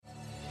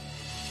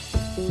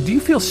Do you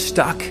feel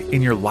stuck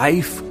in your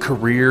life,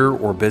 career,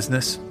 or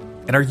business?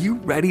 And are you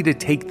ready to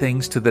take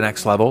things to the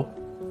next level?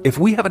 If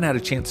we haven't had a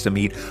chance to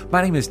meet,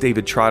 my name is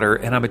David Trotter,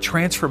 and I'm a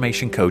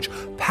transformation coach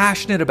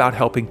passionate about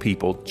helping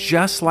people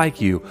just like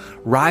you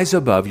rise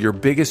above your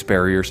biggest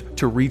barriers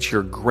to reach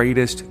your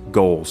greatest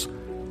goals.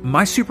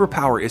 My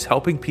superpower is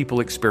helping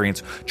people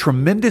experience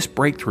tremendous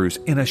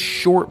breakthroughs in a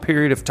short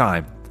period of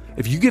time.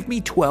 If you give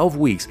me 12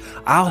 weeks,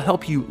 I'll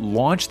help you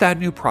launch that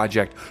new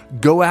project,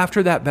 go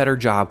after that better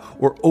job,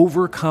 or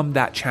overcome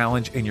that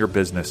challenge in your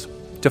business.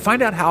 To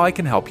find out how I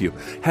can help you,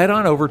 head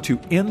on over to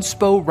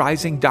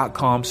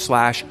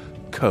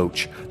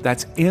insporising.com/coach.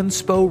 That's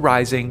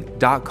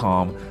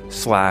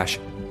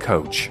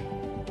insporising.com/coach.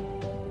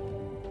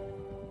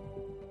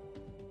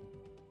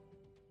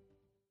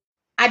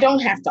 I don't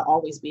have to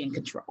always be in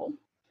control.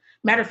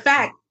 Matter of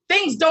fact,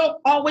 things don't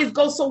always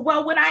go so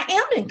well when I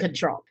am in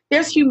control.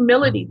 There's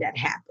humility that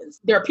happens.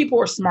 There are people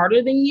who are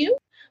smarter than you.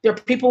 There are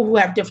people who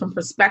have different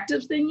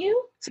perspectives than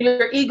you. So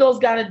your ego's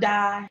got to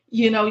die.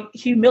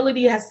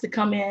 Humility has to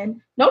come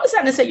in. Notice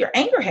I didn't say your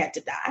anger had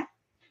to die.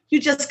 You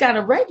just got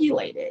to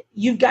regulate it.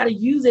 You've got to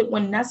use it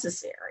when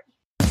necessary.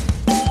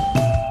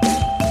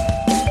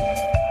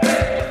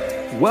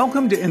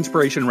 Welcome to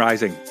Inspiration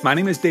Rising. My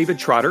name is David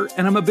Trotter,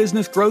 and I'm a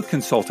business growth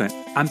consultant.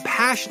 I'm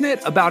passionate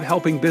about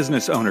helping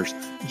business owners,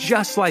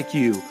 just like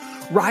you,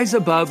 rise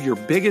above your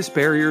biggest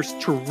barriers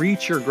to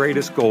reach your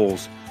greatest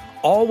goals,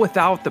 all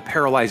without the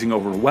paralyzing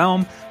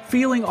overwhelm,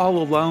 feeling all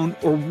alone,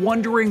 or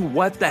wondering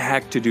what the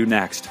heck to do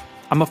next.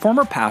 I'm a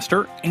former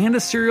pastor and a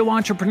serial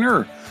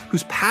entrepreneur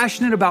who's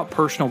passionate about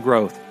personal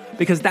growth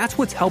because that's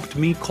what's helped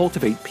me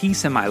cultivate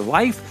peace in my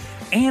life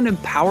and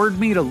empowered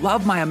me to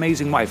love my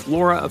amazing wife,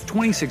 Laura, of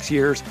 26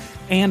 years,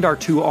 and our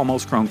 2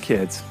 almost grown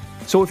kids.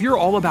 So if you're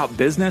all about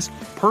business,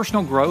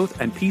 personal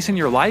growth, and peace in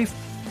your life,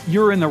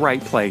 you're in the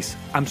right place.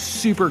 I'm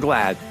super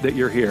glad that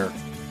you're here.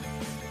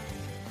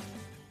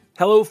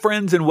 Hello,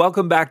 friends, and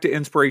welcome back to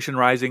Inspiration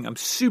Rising. I'm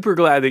super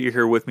glad that you're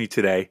here with me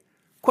today.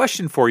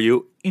 Question for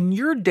you. In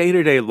your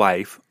day-to-day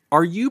life,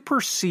 are you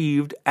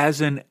perceived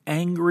as an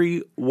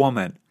angry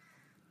woman?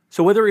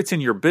 So whether it's in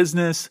your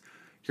business,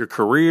 your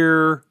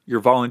career, your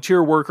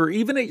volunteer work, or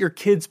even at your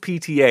kids'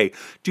 PTA,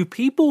 do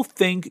people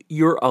think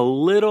you're a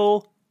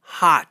little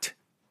hot?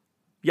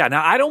 Yeah,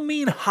 now I don't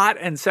mean hot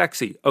and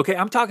sexy, okay?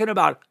 I'm talking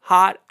about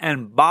hot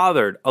and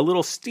bothered, a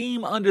little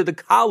steam under the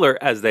collar,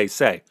 as they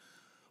say.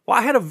 Well,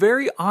 I had a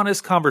very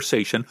honest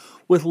conversation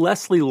with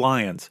Leslie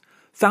Lyons,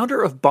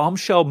 founder of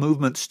Bombshell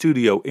Movement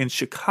Studio in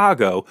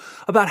Chicago,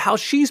 about how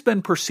she's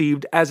been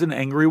perceived as an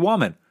angry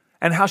woman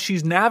and how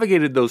she's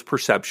navigated those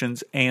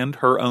perceptions and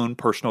her own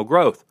personal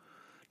growth.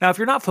 Now, if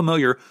you're not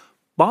familiar,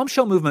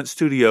 Bombshell Movement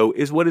Studio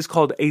is what is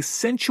called a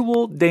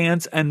sensual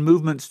dance and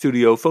movement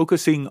studio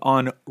focusing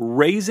on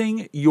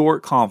raising your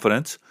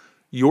confidence,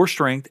 your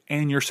strength,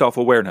 and your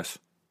self-awareness.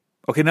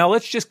 Okay, now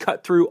let's just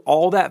cut through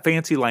all that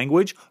fancy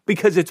language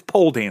because it's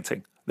pole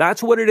dancing.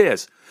 That's what it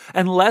is.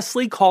 And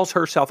Leslie calls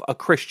herself a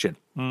Christian.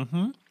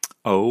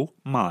 Oh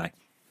my.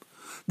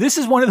 This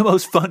is one of the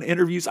most fun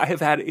interviews I have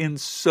had in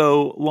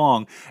so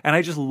long, and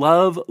I just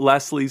love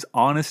Leslie's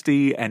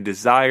honesty and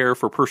desire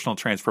for personal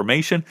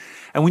transformation.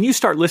 And when you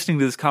start listening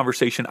to this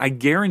conversation, I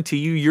guarantee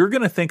you're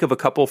going to think of a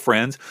couple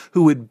friends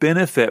who would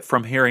benefit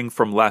from hearing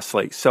from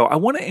Leslie. So I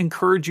want to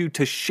encourage you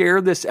to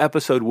share this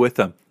episode with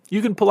them.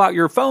 You can pull out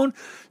your phone,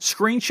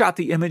 screenshot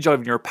the image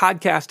of your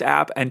podcast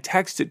app, and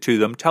text it to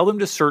them. Tell them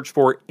to search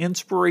for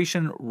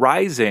Inspiration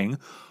Rising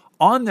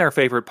on their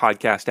favorite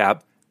podcast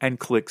app and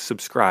click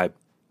subscribe.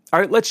 All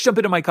right, let's jump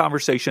into my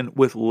conversation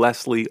with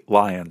Leslie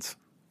Lyons.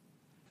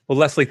 Well,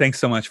 Leslie, thanks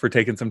so much for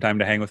taking some time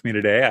to hang with me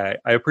today.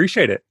 I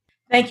appreciate it.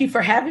 Thank you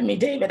for having me,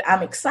 David.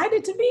 I'm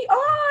excited to be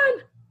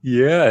on.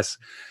 Yes.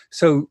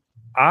 So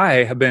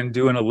I have been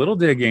doing a little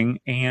digging,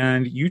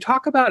 and you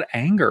talk about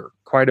anger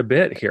quite a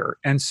bit here.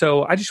 And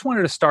so I just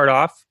wanted to start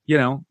off,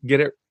 get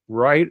it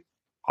right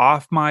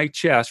off my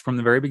chest from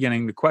the very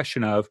beginning, the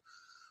question of,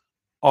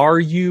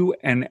 are you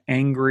an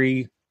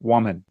angry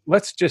woman?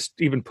 Let's just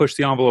even push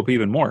the envelope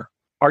even more.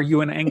 Are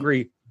you an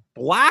angry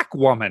Black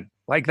woman?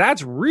 Like,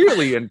 that's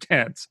really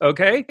intense,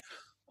 okay?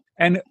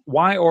 And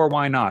why or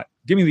why not?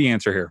 Give me the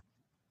answer here.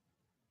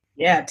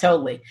 Yeah,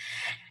 totally.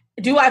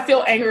 Do I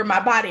feel anger in my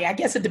body? I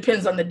guess it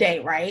depends on the day,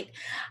 right?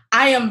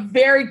 I am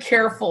very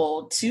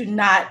careful to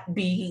not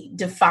be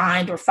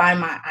defined or find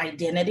my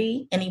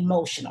identity in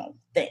emotional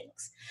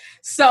things.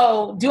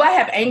 So do I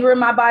have anger in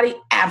my body?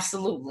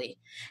 Absolutely.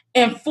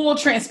 In full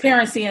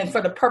transparency, and for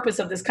the purpose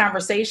of this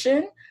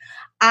conversation,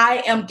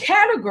 I am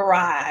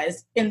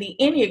categorized in the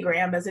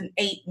Enneagram as an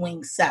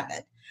 8-wing 7.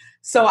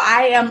 So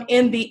I am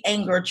in the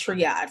anger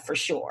triad for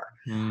sure.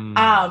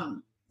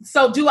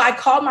 So do I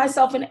call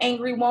myself an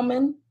angry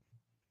woman?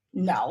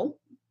 No,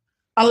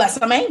 unless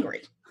I'm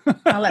angry. Do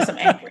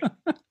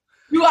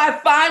I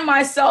find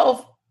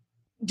myself,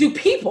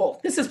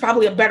 this is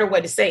probably a better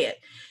way to say it.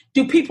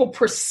 Do people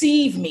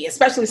perceive me,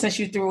 especially since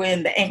you threw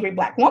in the angry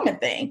Black woman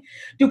thing,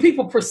 do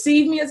people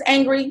perceive me as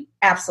angry?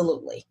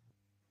 Absolutely.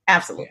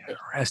 Absolutely.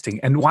 Interesting.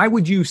 And why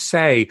would you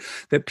say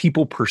that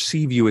people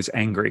perceive you as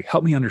angry?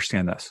 Help me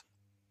understand this.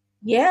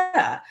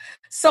 Yeah.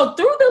 So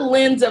through the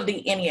lens of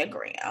the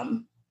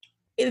Enneagram,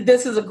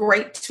 this is a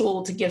great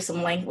tool to give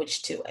some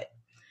language to it.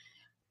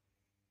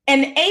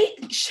 An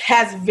 8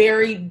 has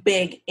very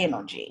big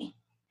energy.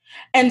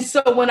 And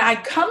so when I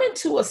come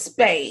into a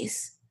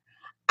space,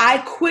 I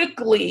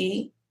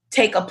quickly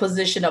take a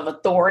position of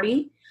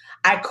authority.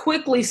 I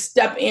quickly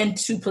step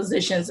into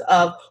positions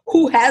of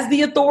who has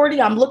the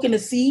authority. I'm looking to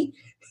see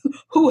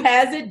who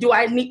has it.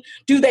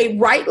 Do they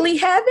rightly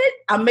have it?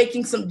 I'm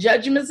making some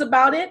judgments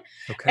about it.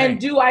 Okay. And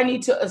do I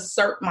need to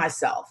assert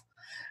myself?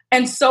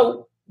 And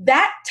so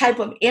that type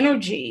of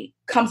energy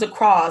comes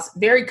across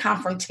very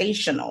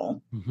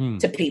confrontational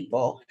to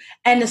people,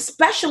 and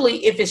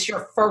especially if it's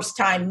your first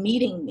time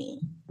meeting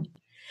me.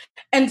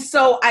 And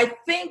so I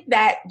think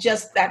that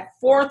just that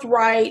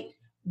forthright,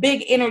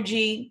 big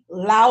energy,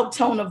 loud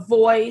tone of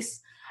voice,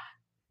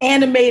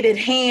 animated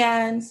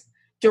hands,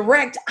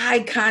 direct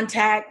eye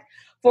contact,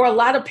 for a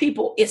lot of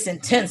people, it's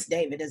intense,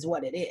 David, is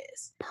what it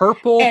is.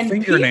 Purple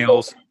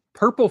fingernails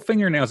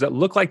that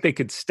look like they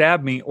could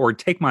stab me or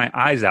take my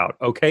eyes out.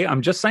 Okay.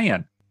 I'm just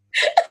saying.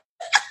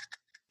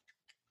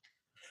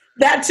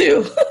 That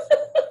too.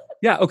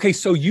 Yeah. Okay.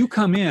 So you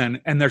come in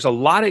and there's a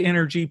lot of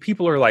energy.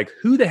 People are like,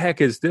 who the heck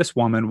is this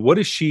woman? What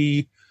is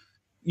she?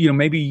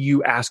 Maybe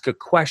you ask a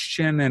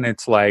question and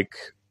it's like,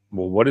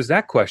 well, what is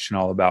that question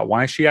all about?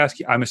 Why is she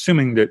asking? I'm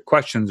assuming that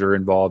questions are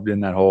involved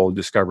in that whole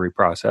discovery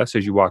process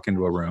as you walk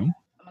into a room.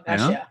 Oh my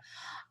gosh,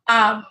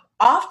 yeah.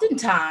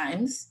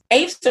 Oftentimes,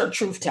 8s are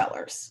truth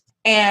tellers.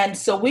 And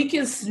so we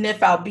can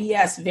sniff out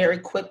BS very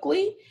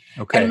quickly.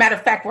 Okay. And a matter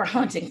of fact, we're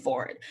hunting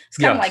for it. It's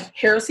kind of like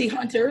heresy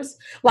hunters.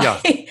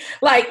 Like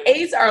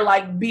 8s are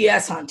like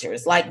BS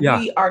hunters. Like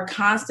we are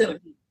constantly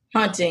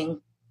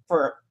hunting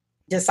for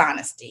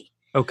dishonesty.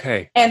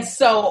 Okay. And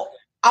so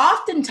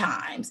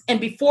oftentimes, and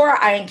before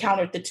I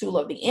encountered the tool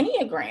of the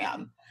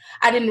Enneagram,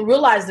 I didn't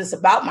realize this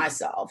about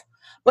myself,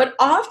 but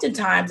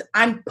oftentimes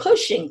I'm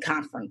pushing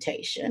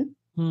confrontation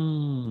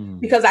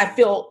because I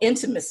feel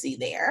intimacy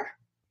there.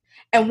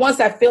 And once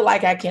I feel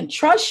like I can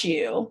trust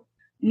you,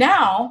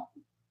 now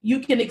you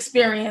can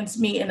experience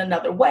me in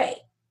another way.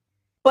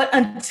 But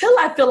until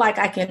I feel like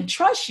I can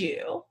trust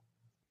you,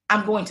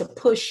 I'm going to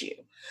push you.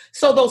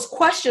 So those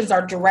questions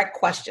are direct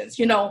questions.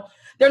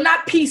 They're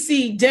not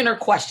PC dinner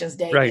questions,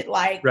 David.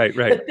 Right.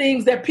 The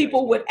things that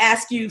people would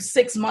ask you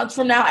 6 months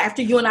from now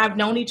after you and I have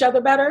known each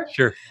other better.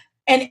 Sure.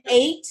 An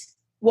 8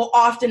 will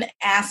often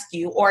ask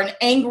you, or an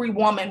angry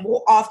woman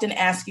will often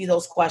ask you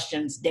those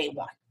questions day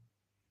one.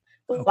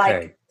 Okay.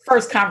 Like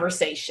first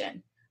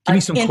conversation. Give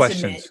me some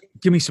questions.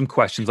 Give me some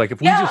questions. Like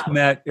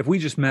if we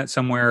just met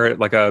somewhere at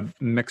like a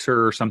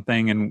mixer or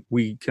something and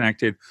we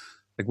connected,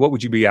 like what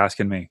would you be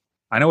asking me?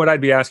 I know what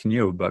I'd be asking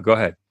you, but go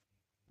ahead.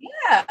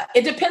 Yeah,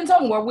 it depends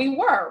on where we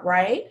were,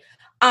 right?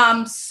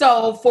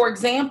 So for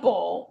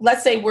example,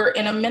 let's say we're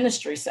in a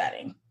ministry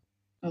setting,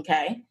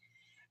 okay?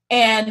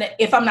 And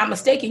if I'm not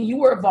mistaken, you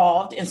were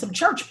involved in some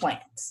church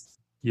plants.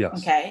 Yes.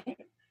 Okay.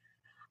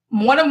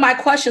 One of my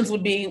questions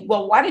would be,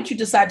 well, why did you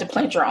decide to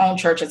plant your own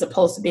church as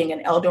opposed to being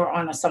an elder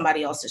on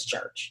somebody else's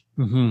church?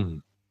 Mm-hmm.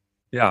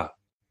 Yeah.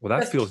 Well, that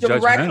That's feels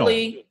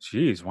directly,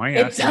 judgmental. Jeez, why are you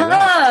asking me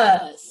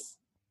that?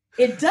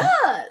 It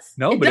does.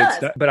 No,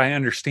 but I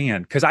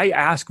understand because I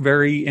ask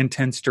very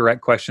intense,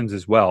 direct questions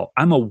as well.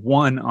 I'm a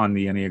 1 on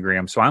the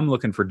Enneagram, so I'm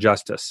looking for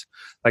justice.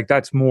 Like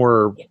that's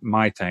more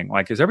my thing.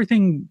 Like, is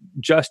everything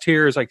just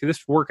here? Is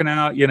this working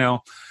out?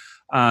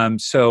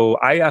 So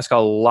I ask a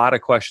lot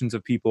of questions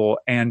of people,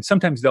 and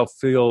sometimes they'll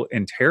feel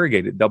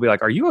interrogated. They'll be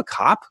like, "Are you a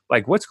cop?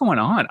 Like, what's going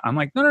on?" I'm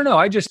like, "No.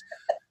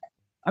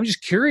 I'm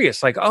just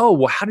curious. Like, oh,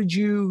 well, how did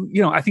you,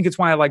 I think it's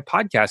why I like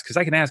podcasts because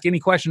I can ask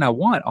any question I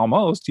want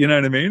almost, you know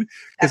what I mean?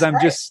 Because I'm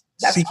just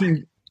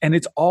seeking, and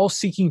it's all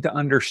seeking to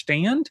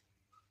understand,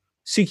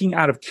 seeking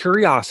out of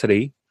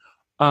curiosity,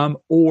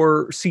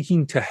 or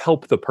seeking to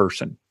help the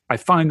person. I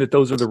find that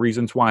those are the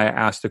reasons why I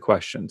ask the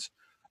questions.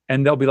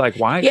 And they'll be like,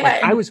 why? Yeah,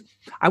 like,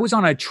 I was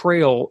on a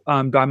trail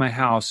by my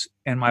house,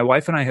 and my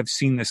wife and I have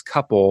seen this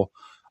couple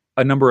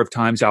a number of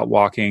times out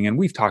walking, and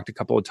we've talked a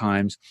couple of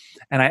times.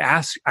 And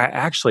I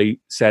actually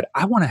said,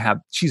 I want to have,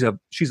 she's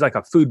like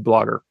a food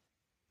blogger,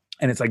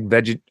 and it's like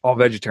all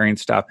vegetarian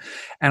stuff.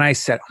 And I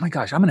said, oh my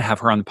gosh, I'm going to have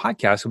her on the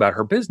podcast about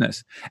her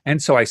business.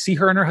 And so I see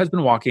her and her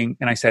husband walking,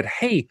 and I said,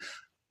 hey,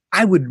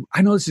 I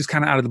know this is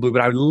kind of out of the blue,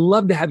 but I would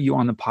love to have you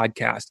on the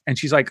podcast. And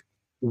she's like,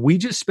 we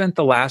just spent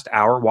the last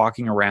hour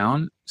walking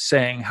around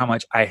saying how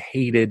much I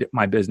hated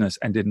my business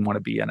and didn't want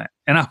to be in it.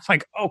 And I was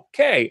like,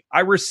 okay, I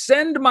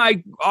rescind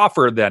my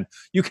offer then.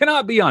 You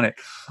cannot be on it.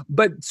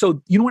 But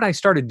so you know what I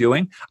started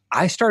doing?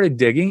 I started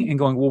digging and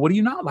going, well, what do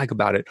you not like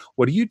about it?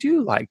 What do you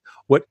do like?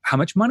 How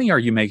much money are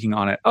you making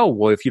on it? Oh,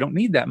 well, if you don't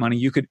need that money,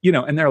 you could,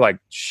 and they're like,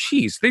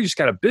 geez, they just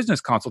got a business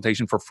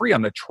consultation for free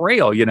on the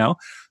trail,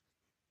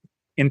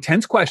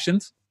 Intense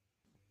questions.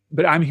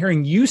 But I'm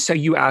hearing you say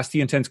you ask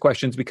the intense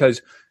questions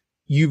because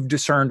you've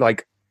discerned,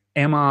 like,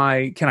 can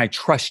I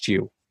trust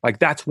you? Like,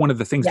 that's one of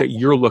the things that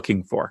you're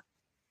looking for.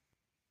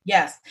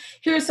 Yes.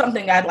 Here's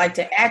something I'd like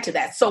to add to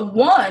that. So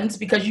ones,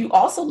 because you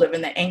also live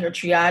in the anger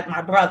triad,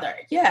 my brother.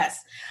 Yes.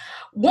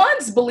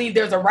 Ones believe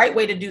there's a right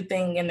way to do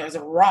things and there's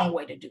a wrong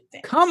way to do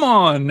things. Come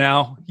on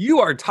now. You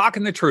are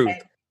talking the truth.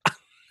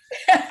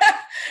 Okay.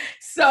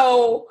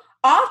 So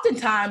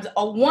oftentimes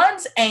a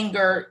one's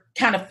anger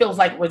kind of feels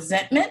like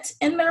resentment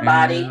in their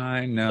body.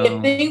 I know.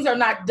 If things are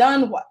not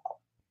done well.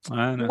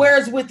 I know.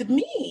 Whereas with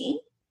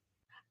me,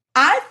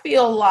 I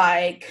feel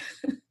like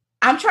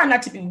I'm trying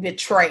not to be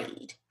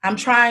betrayed. I'm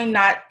trying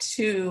not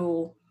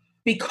to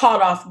be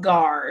caught off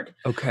guard.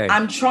 Okay.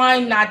 I'm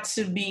trying not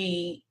to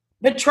be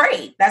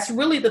betrayed. That's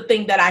really the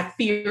thing that I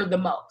fear the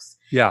most.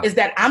 Yeah. Is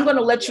that I'm going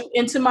to let you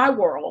into my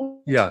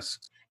world. Yes.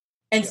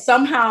 And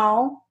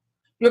somehow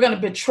you're going to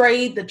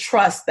betray the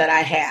trust that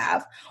I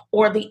have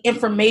or the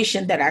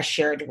information that I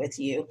shared with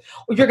you,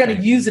 or you're going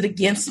to use it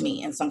against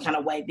me in some kind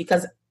of way.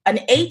 Because an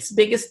eight's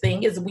biggest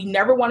thing is we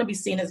never want to be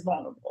seen as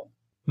vulnerable.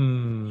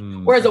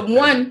 Whereas a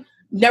one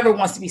never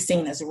wants to be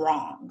seen as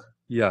wrong.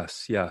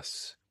 Yes,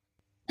 yes.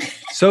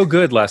 So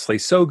good, Leslie.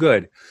 So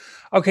good.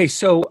 Okay,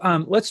 so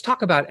let's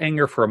talk about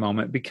anger for a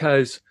moment,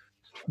 because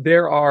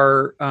there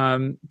are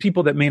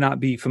people that may not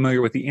be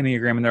familiar with the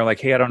Enneagram, and they're like,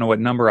 hey, I don't know what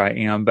number I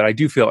am, but I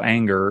do feel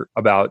anger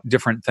about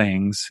different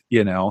things,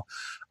 you know.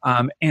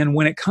 And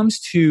when it comes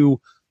to,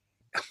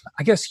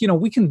 I guess, you know,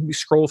 we can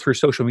scroll through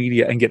social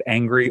media and get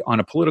angry on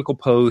a political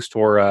post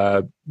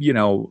or, you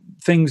know,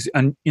 things,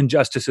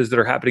 injustices that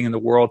are happening in the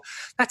world.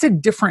 That's a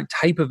different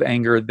type of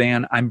anger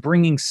than I'm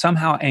bringing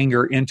somehow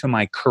anger into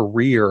my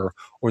career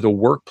or the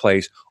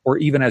workplace, or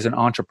even as an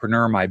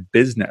entrepreneur, my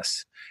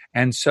business.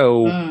 And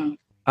so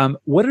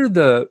what are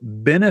the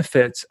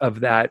benefits of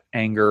that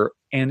anger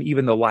and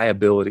even the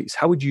liabilities?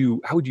 How would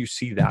you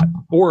see that?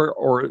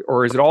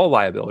 Or is it all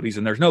liabilities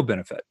and there's no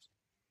benefit?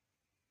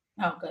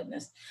 Oh,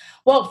 goodness.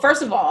 Well,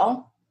 first of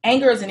all,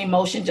 anger is an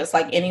emotion just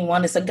like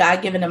anyone. It's a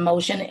God-given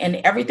emotion, and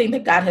everything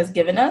that God has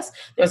given us,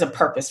 there's a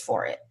purpose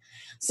for it.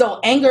 So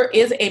anger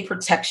is a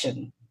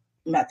protection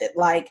method.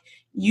 Like,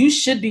 you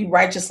should be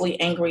righteously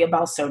angry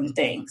about certain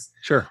things.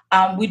 Sure.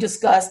 We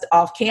discussed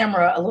off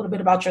camera a little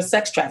bit about your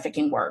sex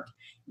trafficking work.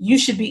 You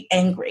should be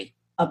angry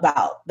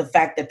about the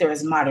fact that there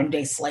is modern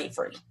day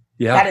slavery.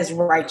 Yeah. That is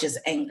righteous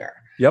anger.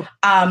 Yep.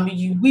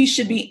 We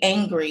should be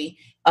angry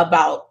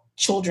about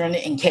children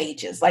in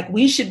cages. Like,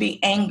 we should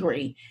be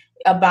angry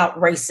about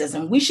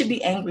racism. We should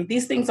be angry.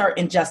 These things are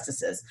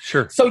injustices.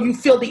 Sure. So you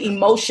feel the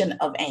emotion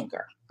of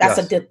anger. That's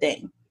a good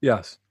thing.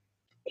 Yes.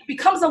 It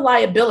becomes a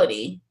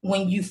liability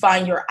when you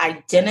find your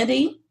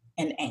identity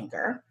in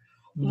anger,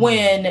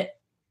 when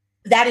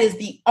that is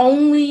the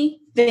only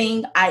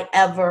thing I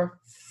ever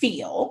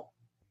feel.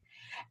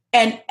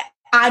 And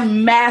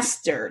I'm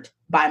mastered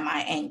by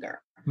my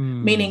anger.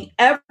 Meaning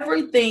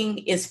everything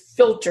is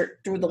filtered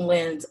through the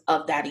lens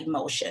of that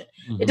emotion.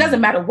 It doesn't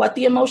matter what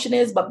the emotion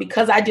is, but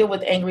because I deal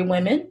with angry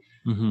women,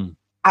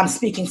 I'm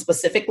speaking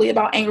specifically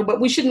about anger,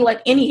 but we shouldn't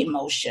let any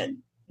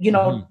emotion, you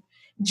know,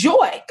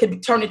 joy could be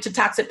turned into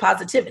toxic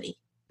positivity.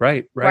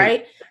 Right.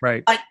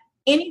 Like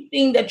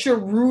anything that you're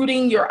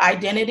rooting your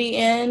identity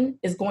in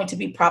is going to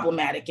be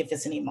problematic if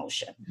it's an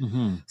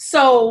emotion.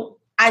 So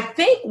I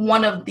think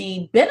one of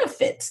the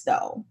benefits,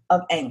 though,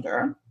 of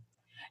anger,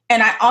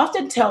 and I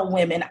often tell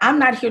women, I'm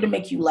not here to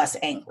make you less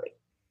angry.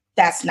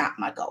 That's not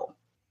my goal.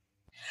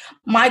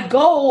 My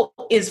goal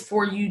is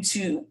for you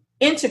to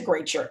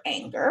integrate your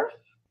anger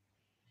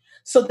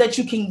so that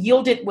you can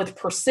yield it with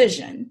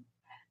precision,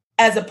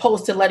 as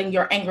opposed to letting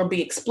your anger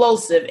be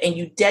explosive and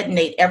you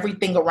detonate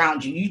everything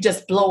around you. You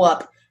just blow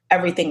up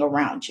everything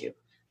around you.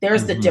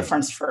 There's the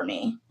difference for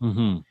me.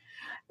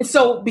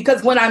 So,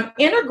 because when I'm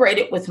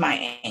integrated with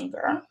my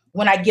anger,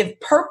 when I give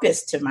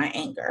purpose to my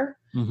anger,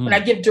 when I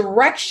give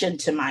direction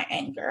to my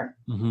anger,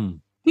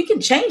 we can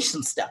change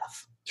some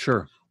stuff.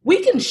 Sure.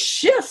 We can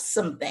shift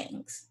some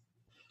things.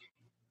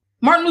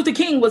 Martin Luther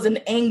King was an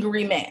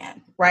angry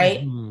man,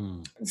 right?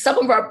 Some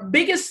of our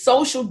biggest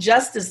social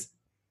justice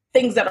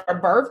things that are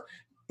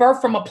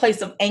birthed from a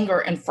place of anger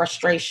and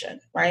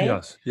frustration, right?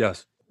 Yes,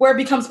 yes. Where it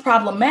becomes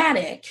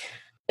problematic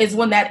is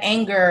when that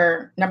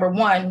anger, number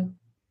one,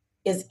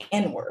 is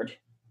inward.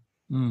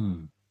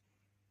 And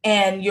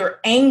you're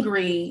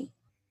angry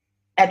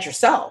at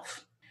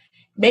yourself.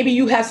 Maybe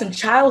you have some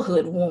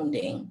childhood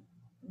wounding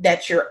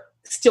that you're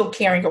still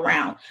carrying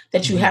around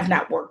that you have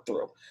not worked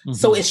through.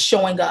 So it's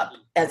showing up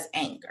as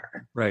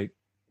anger. Right.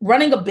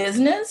 Running a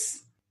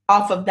business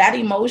off of that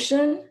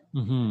emotion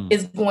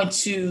is going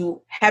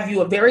to have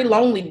you a very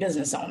lonely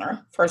business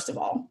owner, first of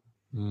all.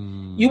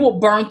 You will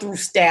burn through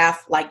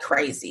staff like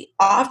crazy.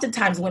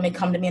 Oftentimes women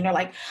come to me and they're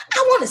like,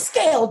 I want to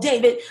scale,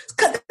 David,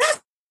 because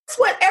that's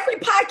what every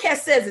podcast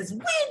says is we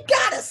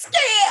got to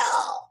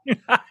scale.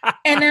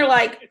 And they're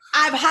like,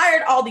 I've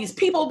hired all these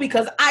people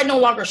because I no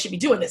longer should be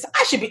doing this.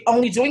 I should be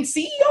only doing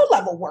CEO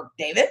level work,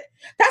 David.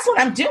 That's what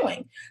I'm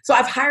doing. So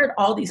I've hired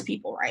all these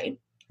people, right?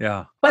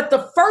 Yeah. But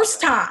the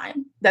first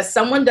time that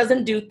someone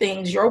doesn't do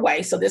things your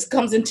way, so this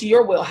comes into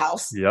your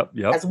wheelhouse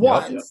as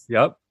ones,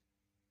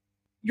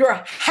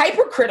 you're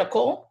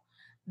hypercritical.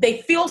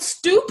 They feel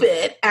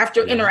stupid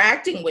after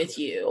interacting with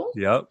you.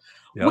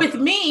 Yep. With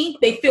me,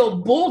 they feel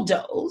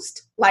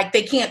bulldozed, like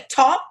they can't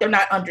talk, they're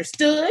not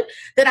understood,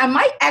 that I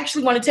might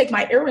actually want to take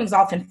my earrings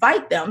off and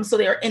fight them, so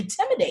they're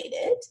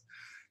intimidated.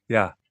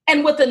 Yeah.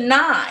 And with a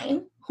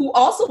 9, who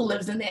also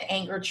lives in the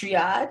anger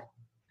triad,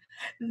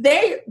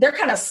 they're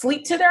kind of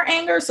sleep to their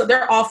anger, so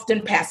they're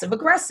often passive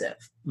aggressive.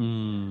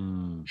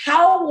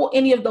 How will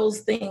any of those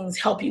things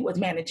help you with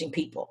managing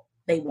people?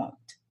 They won't.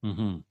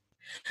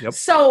 Yep.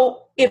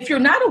 So if you're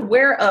not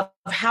aware of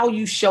how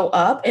you show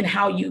up and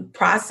how you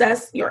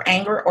process your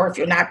anger, or if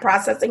you're not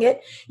processing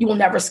it, you will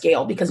never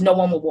scale, because no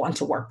one will want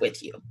to work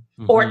with you,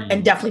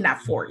 and definitely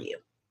not for you.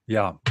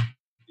 Yeah.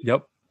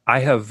 Yep.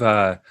 I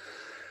have,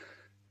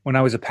 when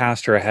I was a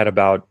pastor, I had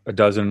about a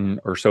dozen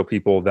or so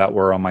people that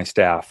were on my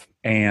staff.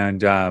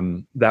 And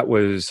that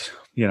was,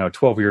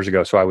 12 years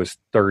ago. So I was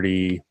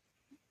 30.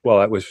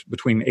 Well, it was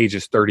between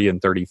ages 30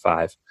 and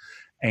 35.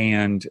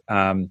 And,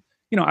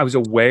 I was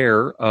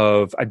aware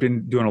of, I'd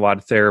been doing a lot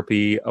of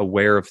therapy,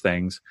 aware of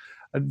things.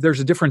 There's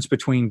a difference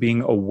between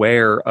being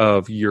aware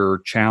of your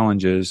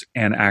challenges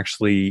and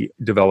actually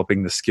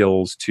developing the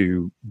skills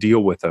to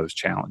deal with those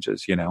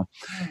challenges,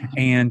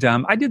 And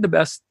I did the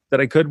best that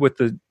I could with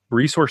the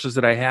resources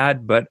that I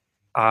had, but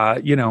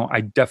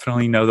I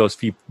definitely know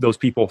those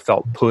people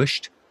felt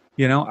pushed.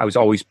 I was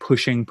always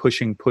pushing,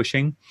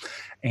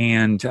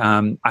 and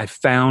I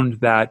found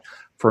that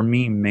for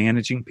me,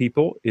 managing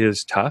people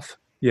is tough.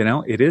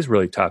 It is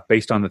really tough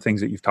based on the things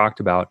that you've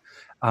talked about.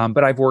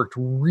 But I've worked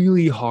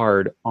really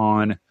hard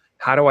on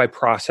how do I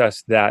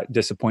process that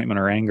disappointment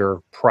or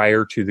anger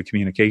prior to the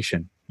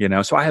communication.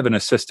 So I have an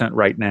assistant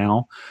right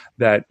now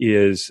that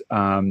is,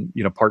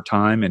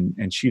 part-time,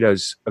 and she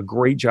does a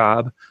great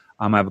job.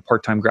 I have a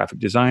part-time graphic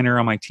designer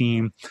on my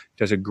team,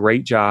 does a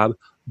great job,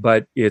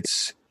 but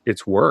it's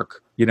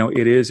work.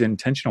 It is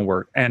intentional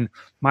work. And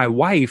my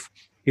wife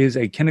is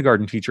a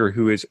kindergarten teacher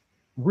who is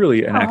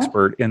really an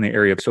expert in the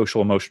area of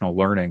social emotional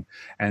learning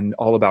and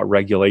all about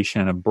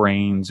regulation of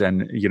brains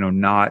and,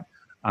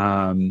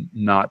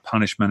 not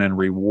punishment and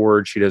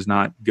reward. She does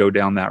not go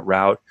down that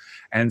route.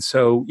 And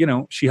so,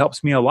 she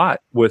helps me a lot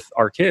with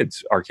our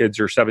kids. Our kids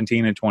are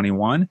 17 and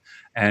 21.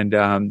 And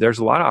there's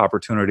a lot of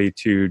opportunity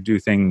to do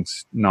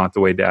things not the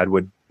way Dad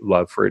would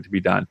love for it to be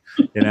done,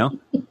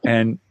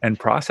 and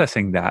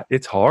processing that.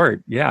 It's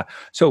hard. Yeah.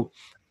 So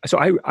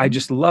I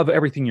just love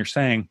everything you're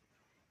saying.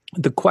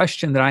 The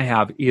question that I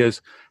have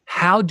is,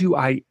 how do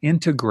I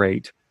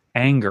integrate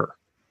anger?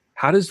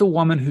 How does the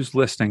woman who's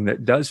listening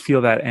that does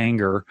feel that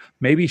anger,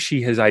 maybe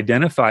she has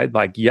identified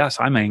like, yes,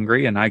 I'm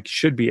angry and I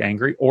should be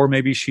angry, or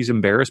maybe she's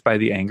embarrassed by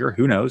the anger.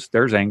 Who knows?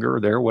 There's anger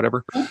there,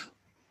 whatever.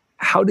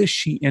 How does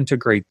she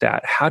integrate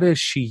that? How does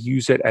she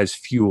use it as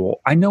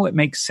fuel? I know it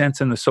makes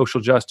sense in the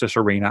social justice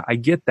arena. I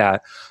get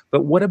that.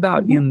 But what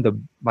about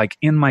in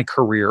my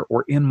career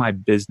or in my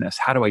business?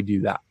 How do I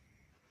do that?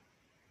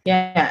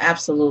 Yeah,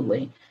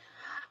 absolutely.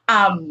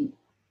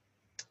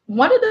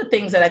 One of the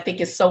things that I think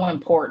is so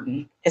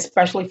important,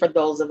 especially for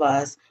those of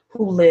us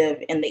who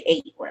live in the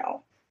 8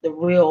 realm, the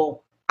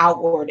real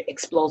outward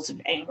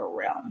explosive anger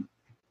realm,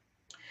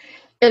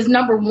 is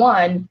number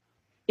one,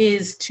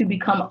 is to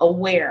become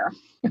aware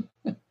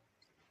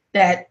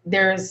that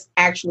there's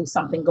actually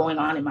something going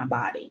on in my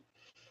body.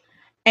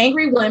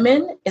 Angry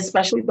women,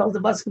 especially those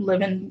of us who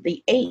live in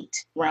the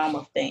 8 realm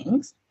of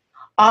things,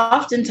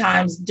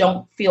 oftentimes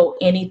don't feel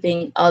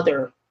anything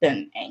other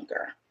than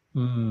anger.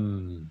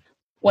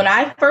 When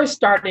I first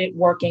started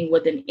working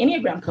with an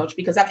Enneagram coach,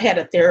 because I've had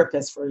a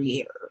therapist for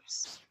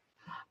years,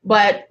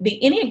 but the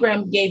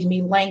Enneagram gave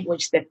me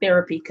language that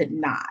therapy could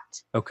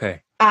not.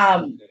 Okay.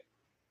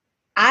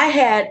 I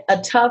had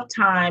a tough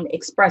time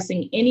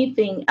expressing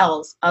anything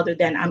else other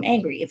than I'm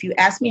angry. If you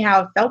ask me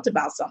how I felt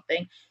about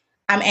something,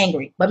 I'm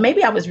angry, but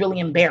maybe I was really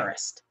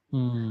embarrassed.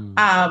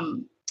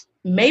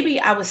 Maybe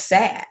I was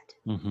sad.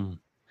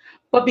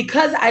 But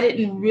because I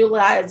didn't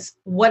realize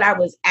what I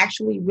was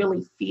actually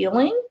really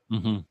feeling,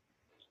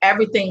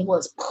 everything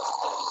was.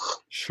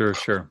 Sure.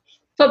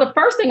 So the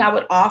first thing I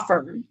would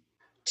offer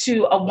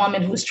to a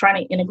woman who's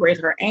trying to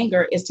integrate her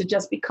anger is to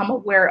just become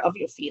aware of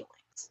your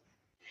feelings.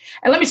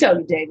 And let me tell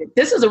you, David,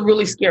 this is a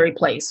really scary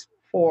place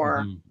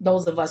for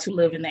those of us who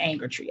live in the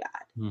anger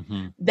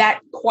triad.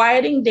 That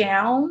quieting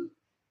down,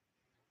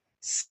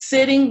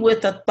 sitting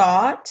with a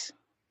thought,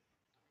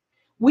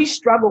 we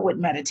struggle with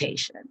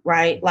meditation,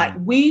 right? Like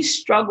we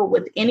struggle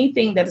with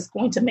anything that is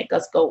going to make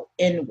us go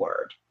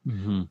inward.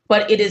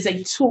 But it is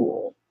a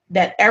tool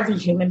that every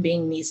human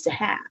being needs to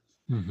have.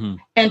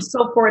 And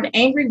so for an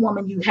angry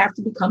woman, you have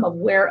to become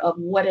aware of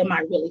what am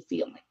I really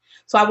feeling?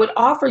 So I would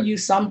offer you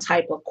some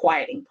type of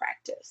quieting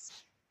practice.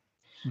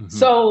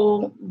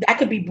 So that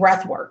could be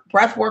breath work.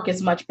 Breath work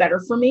is much better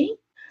for me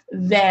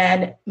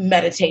than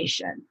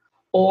meditation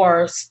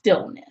or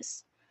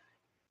stillness.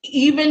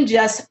 Even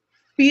just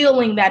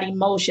feeling that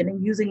emotion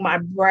and using my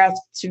breath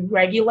to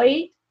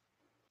regulate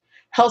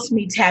helps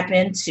me tap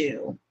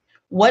into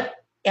what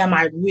am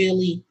I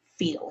really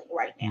feeling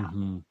right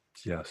now.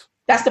 Yes.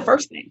 That's the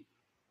first thing.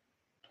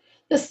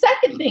 The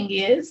second thing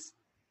is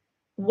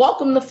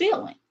welcome the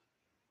feeling.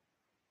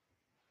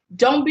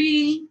 Don't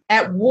be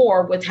at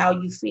war with how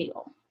you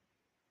feel.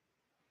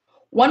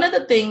 One of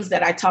the things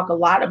that I talk a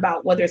lot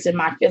about, whether it's in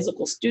my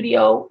physical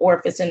studio or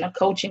if it's in a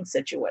coaching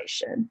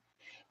situation,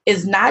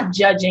 is not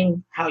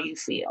judging how you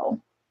feel.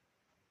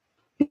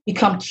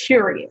 Become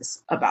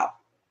curious about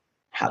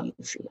how you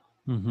feel.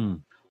 Mm-hmm.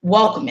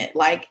 Welcome it.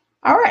 Like,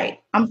 all right,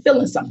 I'm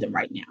feeling something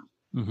right now.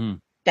 Mm-hmm.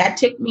 That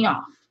ticked me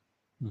off.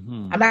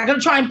 Mm-hmm. I'm not going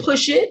to try and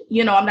push it.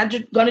 I'm not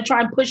just going to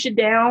try and push it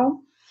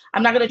down.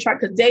 I'm not going to try,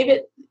 because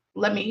David,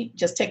 let me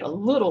just take a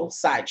little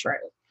sidetrack.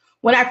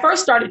 When I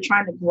first started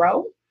trying to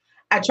grow,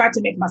 I tried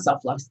to make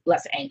myself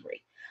less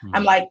angry. Mm-hmm.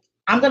 I'm like,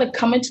 I'm going to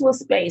come into a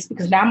space,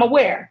 because now I'm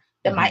aware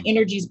that my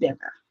energy is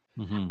bigger.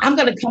 Mm-hmm. I'm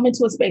going to come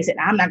into a space and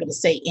I'm not going to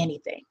say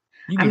anything.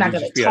 I'm not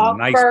going to talk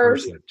nice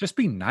first. Person. Just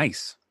be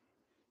nice.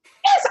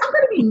 Yes, I'm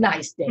going to be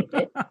nice,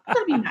 David. I'm going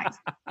to be nice.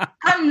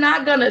 I'm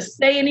not going to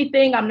say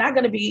anything. I'm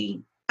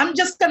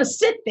just going to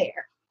sit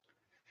there.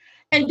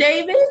 And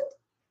David,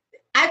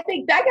 I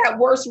think that got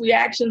worse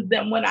reactions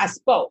than when I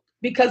spoke,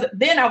 because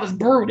then I was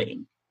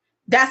brooding.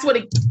 That's what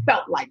it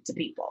felt like to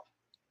people.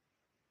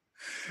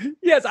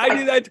 Yes, I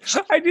do that.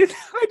 I do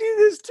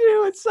this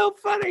too. It's so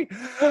funny.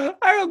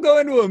 I'll go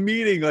into a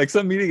meeting, like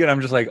some meeting, and I'm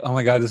just like, oh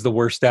my God, this is the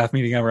worst staff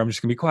meeting ever. I'm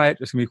just gonna be quiet,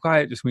 just gonna be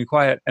quiet, just gonna be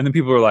quiet. And then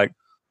people are like,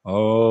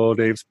 oh,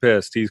 Dave's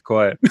pissed. He's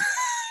quiet. But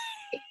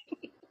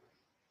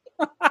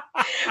that's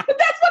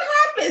what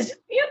happens.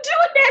 You do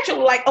it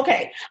naturally. Like,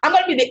 okay, I'm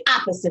gonna be the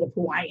opposite of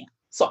who I am.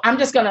 So I'm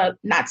just gonna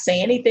not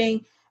say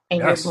anything,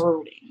 and you're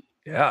brooding.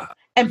 Yeah.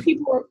 And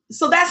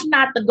so that's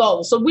not the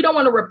goal. So we don't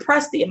want to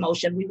repress the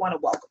emotion. We want to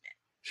welcome it.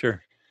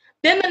 Sure.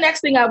 Then the next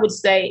thing I would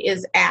say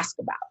is ask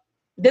about.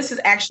 This is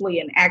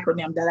actually an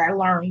acronym that I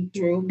learned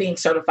through being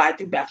certified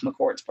through Beth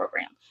McCord's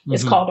program. Mm-hmm.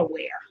 It's called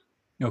AWARE.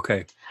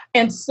 Okay.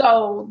 And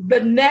so the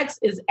next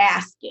is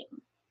asking.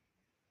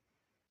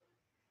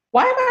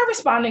 Why am I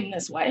responding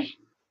this way?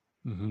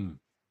 Mm-hmm.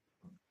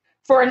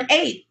 For an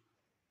 8,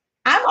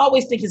 I'm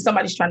always thinking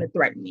somebody's trying to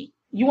threaten me.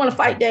 You want to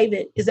fight,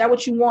 David? Is that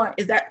what you want?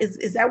 Is that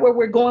where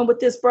we're going with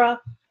this, bruh?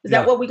 Is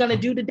that what we're going to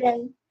do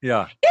today?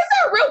 Yeah. Is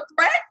there a real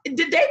threat?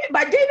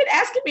 By David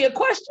asking me a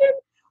question,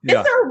 is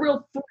there a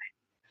real threat?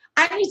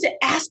 I need to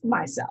ask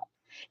myself,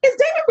 is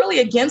David really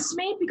against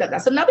me? Because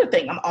that's another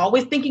thing. I'm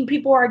always thinking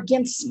people are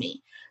against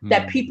me,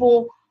 that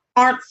people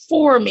aren't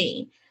for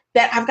me,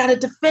 that I've got to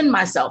defend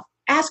myself.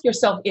 Ask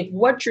yourself if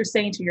what you're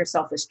saying to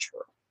yourself is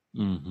true.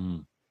 Mm-hmm.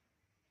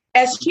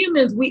 As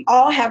humans, we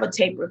all have a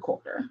tape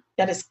recorder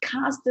that is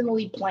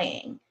constantly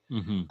playing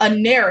a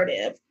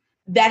narrative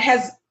that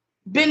has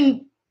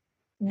been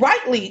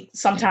rightly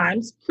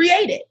sometimes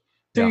created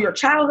through your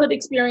childhood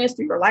experience,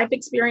 through your life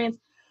experience.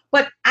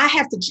 But I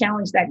have to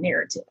challenge that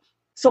narrative.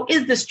 So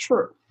is this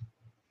true?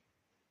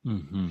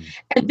 Mm-hmm.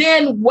 And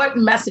then what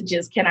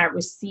messages can I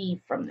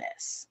receive from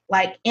this?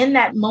 Like in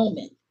that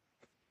moment,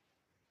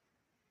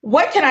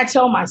 what can I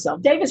tell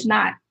myself? David's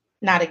not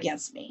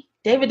against me.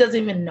 David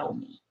doesn't even know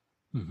me.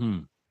 Mm-hmm.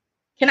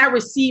 Can I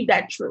receive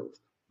that truth?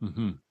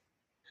 Mm-hmm.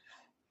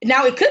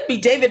 Now it could be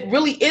David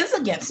really is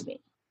against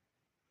me.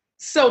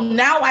 So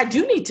now I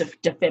do need to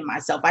defend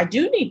myself. I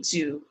do need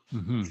to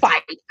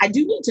fight. I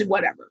do need to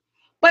whatever.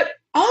 But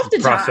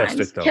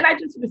oftentimes, can I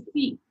just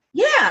receive?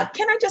 Yeah,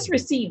 can I just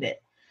receive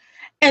it?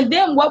 And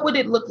then what would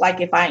it look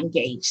like if I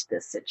engaged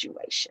this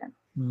situation?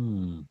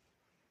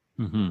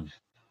 Mm-hmm.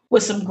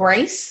 With some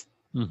grace,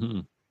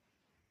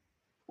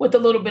 with a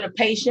little bit of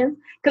patience.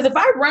 Because if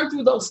I run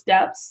through those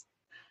steps,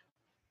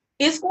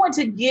 it's going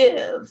to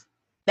give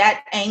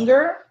that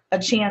anger a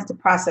chance to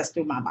process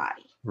through my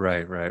body.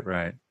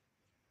 Right.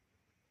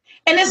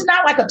 And it's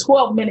not like a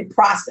 12-minute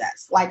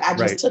process, like I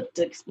just took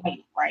to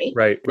explain, right?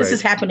 Right. This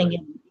is happening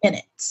in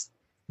minutes.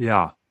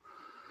 Yeah.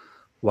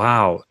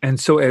 Wow. And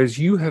so as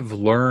you have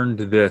learned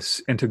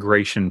this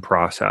integration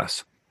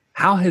process,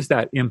 how has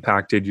that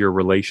impacted your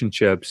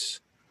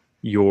relationships,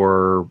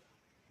 your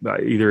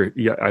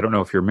I don't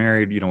know if you're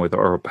married, with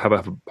or have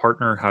a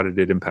partner, how did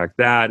it impact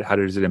that? How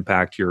does it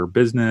impact your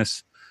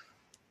business?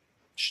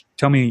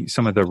 Tell me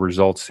some of the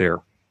results there.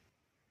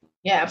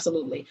 Yeah,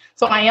 absolutely.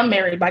 So I am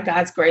married by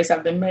God's grace.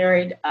 I've been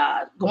married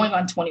going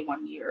on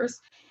 21 years.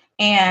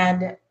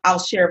 And I'll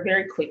share a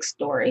very quick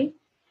story.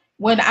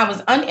 When I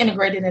was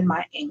unintegrated in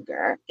my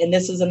anger, and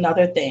this is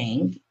another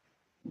thing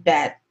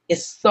that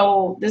is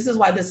this is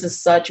why this is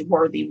such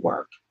worthy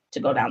work to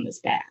go down this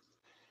path,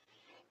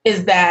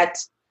 is that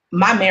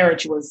my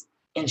marriage was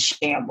in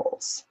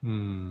shambles.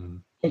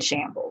 In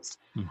shambles.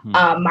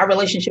 Mm-hmm. My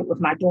relationship with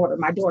my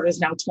daughter is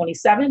now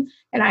 27,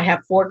 and I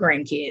have 4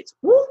 grandkids.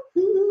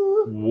 Woo-hoo.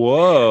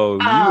 Whoa,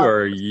 you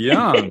are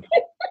young.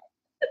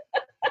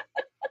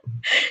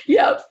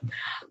 Yep.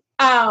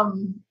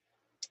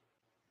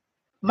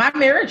 My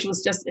marriage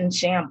was just in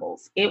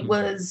shambles. It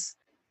was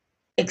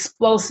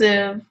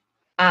explosive.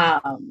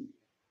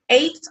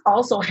 8s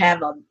also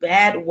have a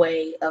bad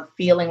way of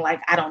feeling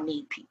like I don't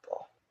need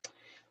people,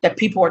 that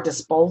people are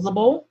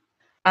disposable,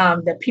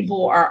 that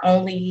people are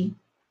only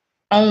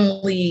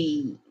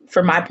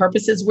for my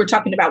purposes. We're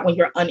talking about when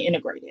you're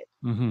unintegrated.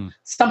 Mm-hmm.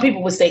 Some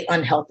people would say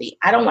unhealthy.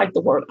 I don't like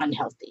the word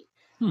unhealthy.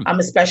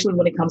 especially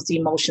when it comes to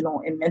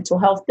emotional and mental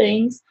health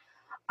things,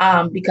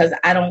 because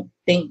I don't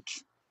think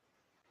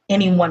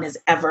anyone has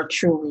ever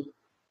truly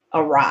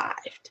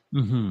arrived.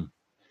 Mm-hmm.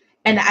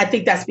 And I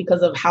think that's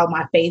because of how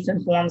my faith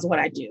informs what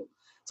I do.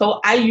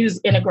 So I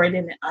use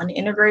integrated and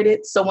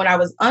unintegrated. So when I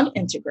was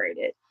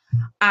unintegrated,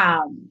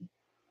 I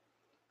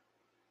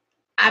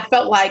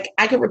felt like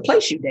I could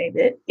replace you,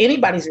 David.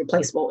 Anybody's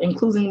replaceable,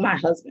 including my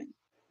husband.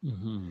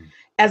 Mm-hmm.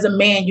 As a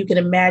man, you can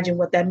imagine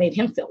what that made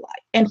him feel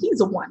like. And he's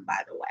a one, by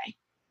the way.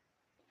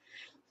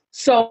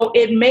 So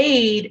it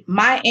made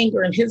my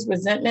anger and his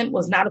resentment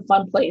was not a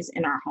fun place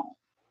in our home.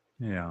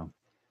 Yeah.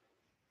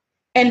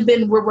 And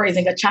then we're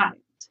raising a child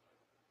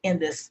in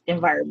this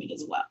environment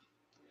as well.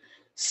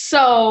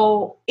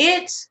 So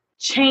it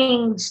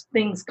changed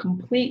things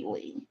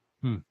completely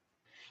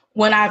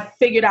when I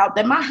figured out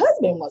that my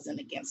husband wasn't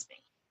against me,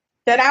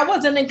 that I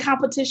wasn't in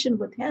competition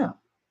with him,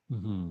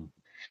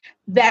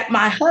 that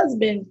my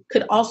husband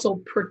could also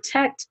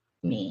protect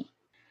me.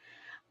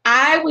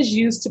 I was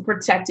used to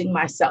protecting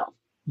myself.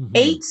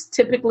 Eights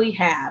typically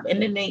have,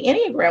 and in the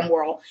Enneagram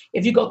world,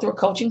 if you go through a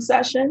coaching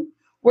session,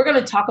 we're going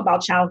to talk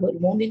about childhood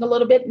wounding a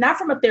little bit, not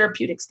from a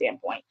therapeutic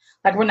standpoint.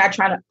 Like we're not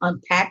trying to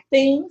unpack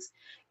things.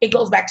 It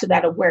goes back to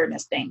that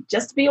awareness thing.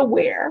 Just to be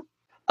aware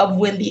of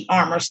when the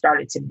armor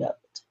started to build.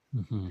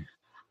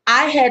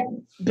 I had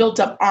built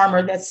up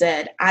armor that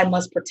said, I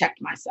must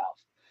protect myself.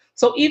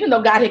 So even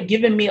though God had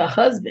given me a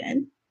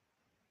husband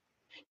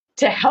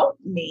to help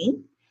me,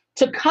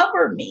 to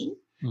cover me,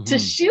 to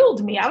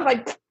shield me, I was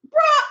like,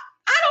 bruh,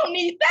 I don't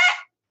need that.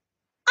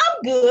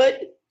 I'm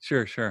good.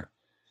 Sure.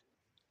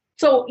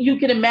 So you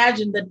can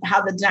imagine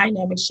how the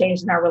dynamics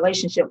changed in our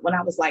relationship when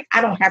I was like,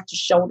 I don't have to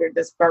shoulder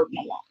this burden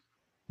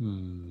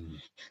alone.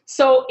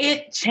 So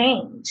it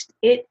changed.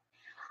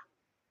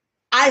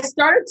 I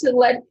started to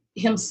let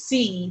him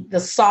see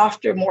the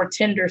softer, more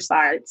tender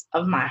sides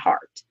of my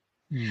heart.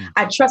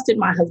 I trusted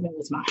my husband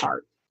with my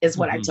heart, is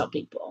what I tell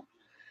people.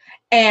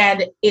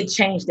 And it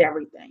changed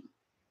everything.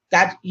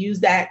 God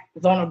used that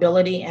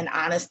vulnerability and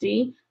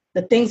honesty,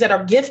 the things that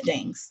are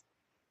giftings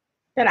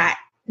that I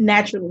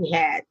naturally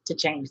had to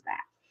change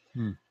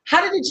that.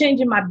 How did it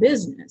change in my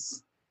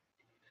business?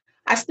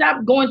 I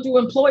stopped going through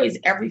employees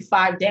every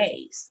 5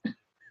 days.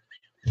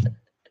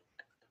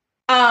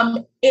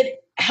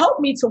 It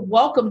helped me to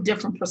welcome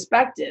different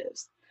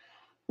perspectives.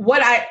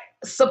 What I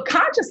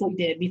subconsciously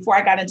did before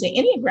I got into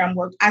Enneagram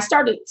work, I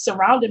started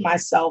surrounding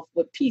myself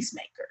with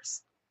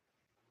peacemakers.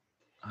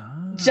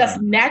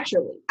 Just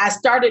naturally. I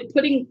started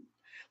putting,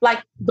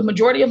 like the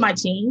majority of my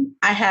team,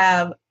 I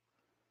have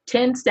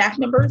 10 staff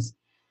members.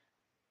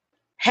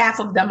 Half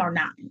of them are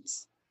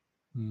nines.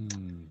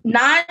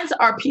 Nines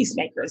are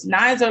peacemakers.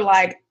 Nines are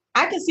like,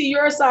 I can see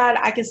your side.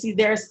 I can see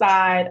their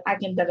side. I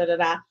can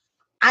da-da-da-da.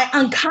 I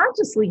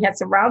unconsciously had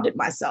surrounded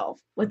myself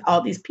with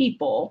all these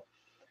people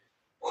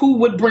who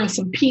would bring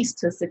some peace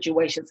to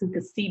situations, who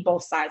could see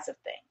both sides of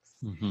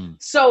things.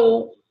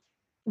 So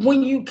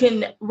when you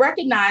can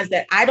recognize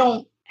that I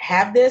don't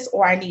have this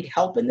or I need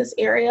help in this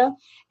area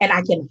and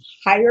I can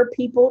hire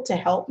people to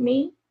help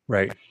me,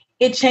 right?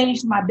 It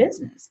changed my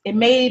business. It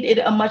made it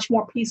a much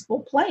more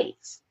peaceful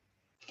place.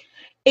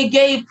 It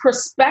gave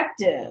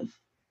perspective.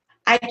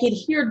 I could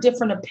hear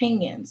different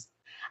opinions.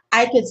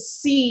 I could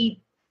see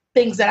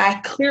things that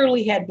I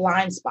clearly had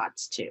blind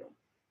spots to.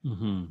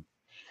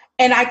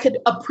 And I could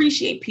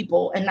appreciate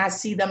people and not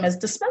see them as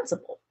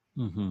dispensable.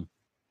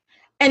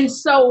 And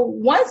so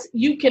once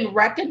you can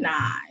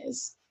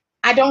recognize,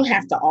 I don't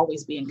have to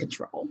always be in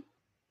control.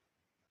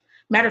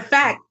 Matter of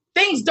fact,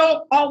 things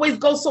don't always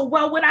go so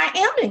well when I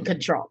am in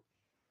control.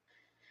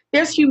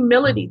 There's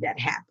humility that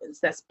happens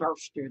that's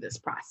birthed through this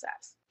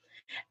process.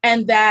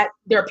 And that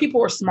there are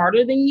people who are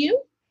smarter than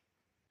you.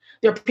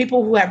 There are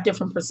people who have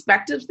different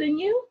perspectives than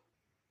you.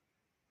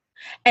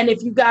 And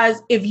if you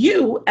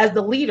as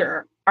the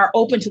leader are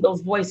open to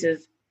those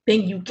voices,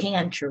 then you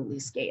can truly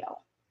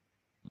scale.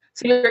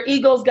 So your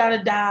ego's got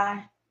to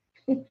die.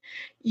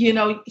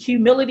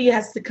 Humility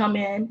has to come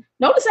in.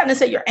 Notice I didn't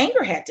say your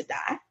anger had to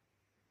die.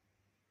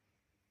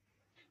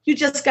 You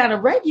just got to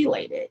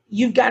regulate it.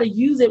 You've got to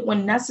use it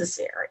when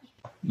necessary.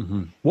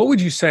 What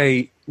would you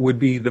say would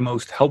be the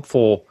most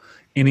helpful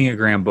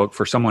Enneagram book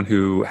for someone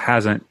who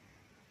hasn't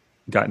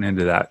gotten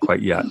into that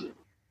quite yet?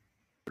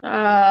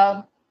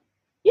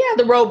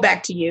 The Road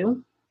Back to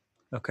You.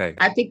 Okay.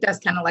 I think that's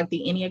kind of like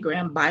the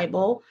Enneagram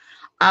Bible.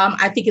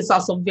 I think it's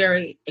also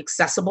very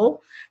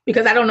accessible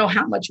because I don't know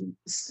how much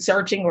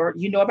searching or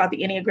about the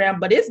Enneagram,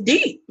 but it's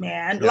deep,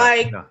 man.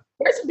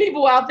 There's some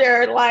people out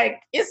there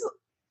it's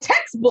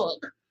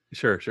textbook.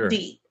 Sure.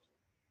 Deep.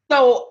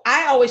 So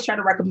I always try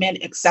to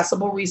recommend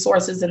accessible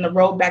resources, and The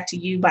Road Back to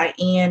You by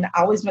Ian.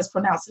 I always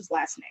mispronounce his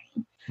last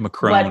name.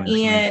 McCrone. But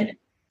Ian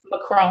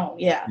McCrone,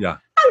 yeah.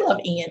 I love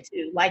Ian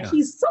too.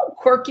 He's so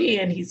quirky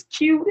and he's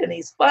cute and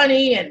he's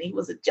funny and he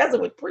was a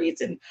Jesuit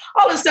priest and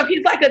all this stuff.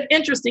 He's like an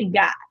interesting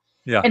guy.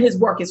 Yeah. And his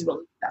work is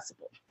really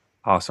accessible.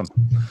 Awesome.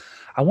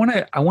 I want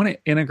to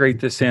integrate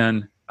this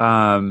in.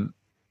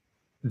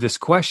 this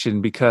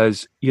question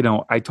because,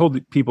 I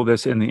told people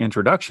this in the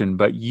introduction,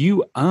 but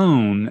you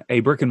own a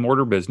brick and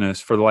mortar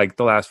business for like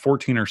the last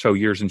 14 or so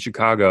years in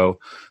Chicago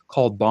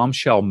called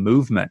Bombshell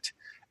Movement.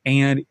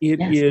 And it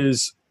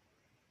is,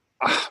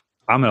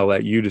 I'm going to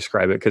let you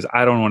describe it because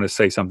I don't want to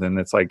say something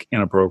that's like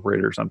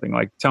inappropriate or something.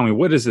 Like, tell me,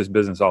 what is this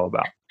business all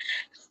about?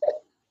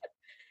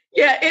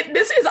 Yeah,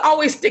 this is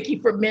always sticky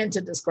for men to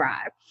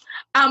describe.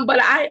 But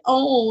I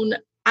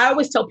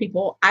always tell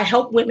people, I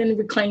help women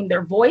reclaim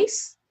their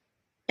voice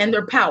and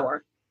their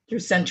power through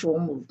sensual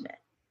movement.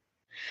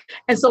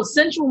 And so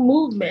sensual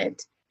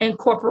movement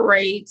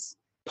incorporates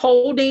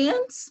pole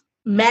dance,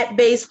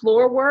 mat-based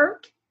floor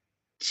work,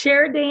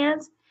 chair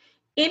dance,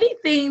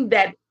 anything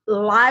that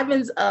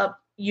livens up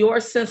your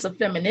sense of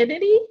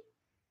femininity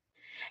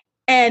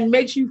and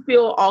makes you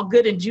feel all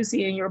good and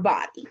juicy in your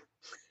body.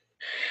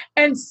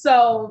 And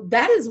so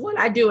that is what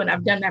I do. And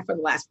I've done that for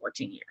the last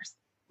 14 years.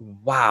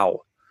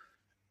 Wow.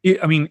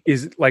 I mean,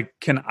 is it like,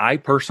 can I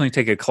personally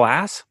take a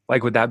class?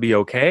 Like, would that be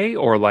okay?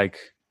 Or like?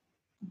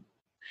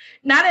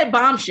 Not at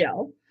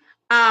Bombshell,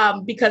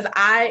 because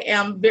I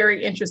am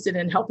very interested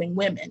in helping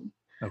women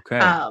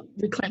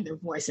reclaim their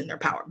voice and their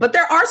power. But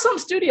there are some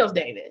studios,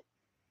 David,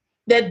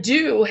 that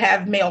do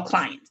have male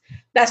clients.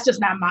 That's just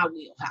not my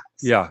wheelhouse.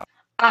 Yeah.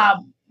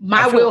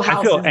 Wheelhouse.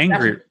 I feel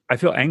angry. I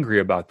feel angry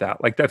about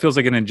that. Like, that feels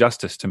like an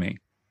injustice to me.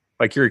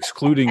 Like, you're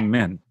excluding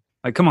men.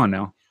 Like, come on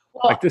now.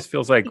 Well, like, this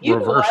feels like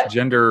reverse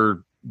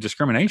gender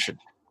discrimination.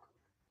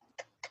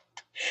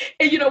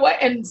 And you know what?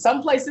 And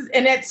some places,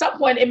 and at some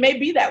point, it may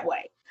be that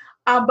way.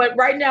 But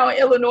right now in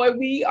Illinois,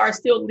 we are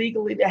still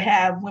legally to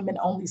have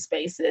women-only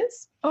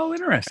spaces. Oh,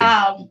 interesting.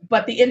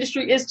 But the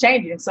industry is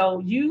changing. So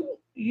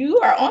you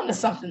are onto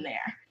something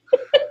there.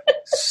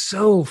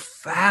 So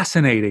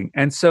fascinating.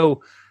 And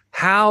so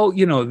how,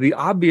 the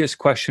obvious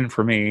question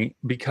for me,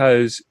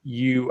 because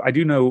I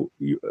do know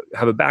you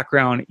have a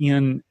background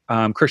in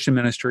Christian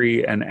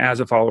ministry and as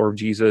a follower of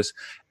Jesus,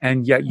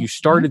 and yet you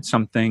started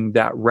something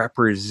that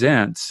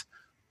represents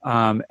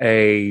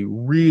a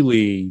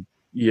really,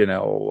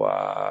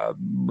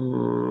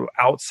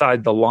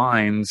 outside the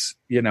lines,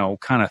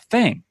 kind of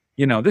thing.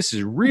 This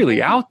is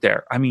really out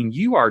there. I mean,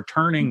 you are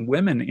turning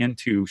women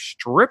into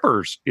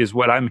strippers is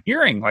what I'm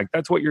hearing. Like,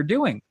 that's what you're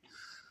doing.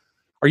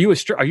 Are you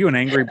an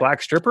angry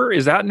black stripper?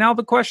 Is that now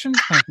the question?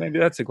 Maybe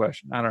that's the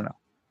question. I don't know.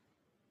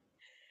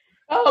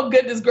 Oh,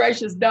 goodness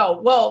gracious. No.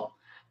 Well,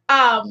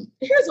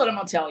 here's what I'm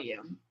going to tell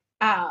you.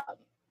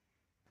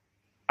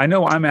 I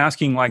know I'm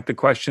asking like the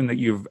question that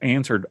you've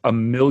answered a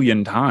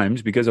million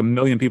times because a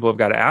million people have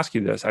got to ask you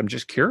this. I'm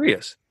just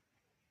curious.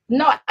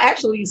 No,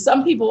 actually,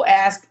 some people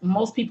ask,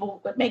 most people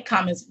make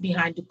comments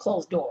behind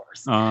closed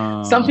doors.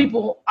 Some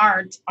people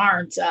aren't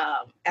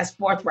as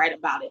forthright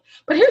about it.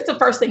 But here's the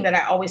first thing that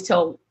I always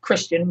tell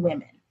Christian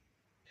women,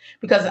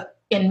 because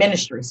in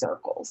ministry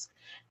circles,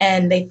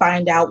 and they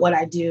find out what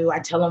I do, I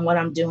tell them what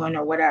I'm doing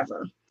or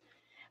whatever.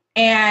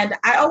 And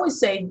I always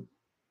say,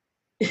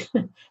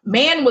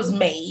 man was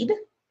made,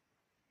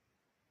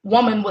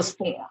 woman was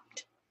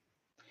formed.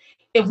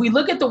 If we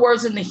look at the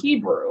words in the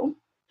Hebrew,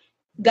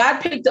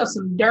 God picked up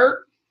some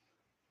dirt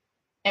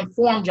and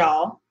formed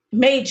y'all,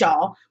 made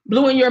y'all,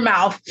 blew in your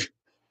mouth.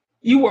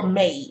 You were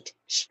made,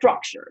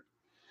 structured.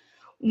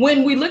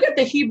 When we look at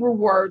the Hebrew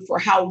word for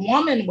how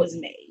woman was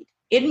made,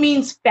 it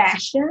means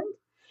fashioned.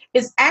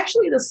 It's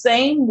actually the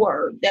same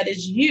word that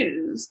is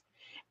used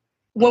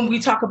when we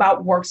talk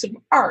about works of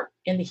art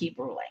in the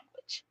Hebrew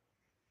language.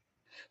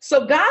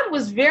 So God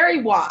was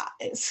very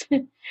wise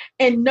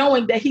in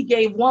knowing that he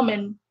gave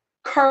woman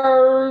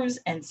curves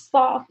and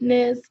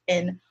softness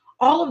and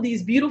all of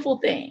these beautiful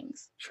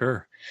things.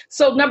 Sure.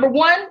 So number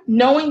one,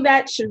 knowing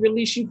that should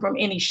release you from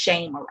any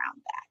shame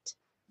around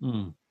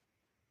that.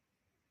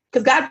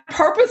 Because God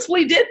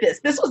purposefully did this.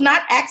 This was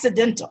not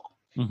accidental.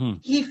 Mm-hmm.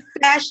 He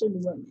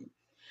fashioned women.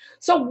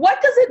 So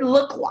what does it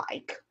look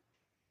like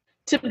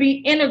to be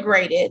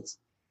integrated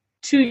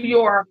to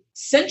your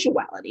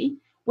sensuality,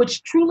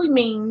 which truly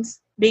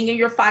means being in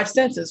your five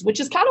senses, which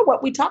is kind of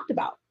what we talked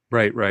about.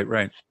 Right.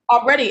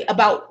 Already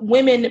about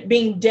women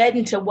being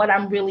deadened to what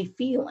I'm really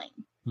feeling.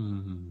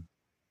 Mm-hmm.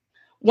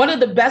 One of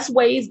the best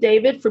ways,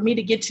 David, for me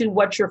to get to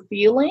what you're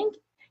feeling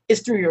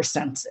is through your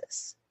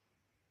senses.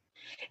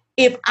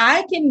 If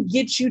I can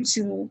get you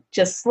to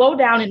just slow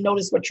down and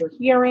notice what you're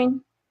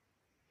hearing,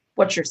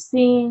 what you're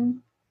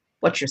seeing,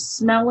 what you're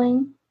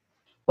smelling,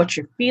 what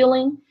you're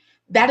feeling,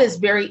 that is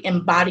very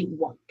embodied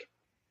work.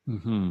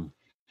 Mm-hmm.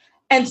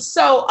 And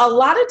so a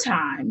lot of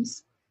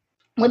times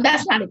when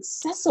that's not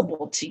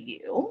accessible to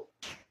you,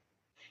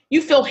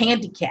 you feel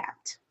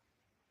handicapped.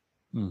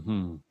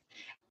 Mm-hmm.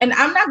 And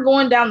I'm not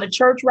going down the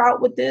church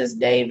route with this,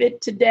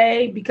 David,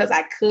 today, because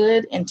I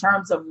could in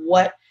terms of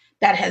what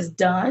that has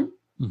done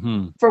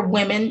for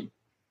women,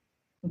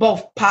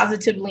 both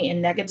positively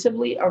and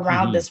negatively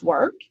around this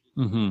work.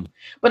 Mm-hmm.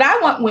 But I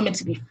want women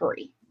to be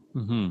free.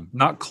 Mm-hmm.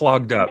 Not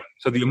clogged up.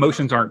 So the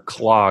emotions aren't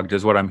clogged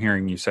is what I'm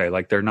hearing you say.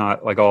 Like they're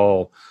not like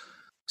all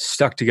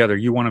stuck together.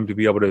 You want them to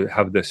be able to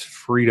have this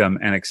freedom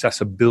and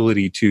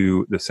accessibility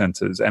to the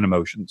senses and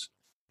emotions.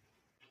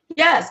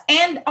 Yes.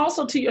 And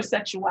also to your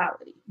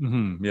sexuality.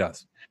 Mm-hmm.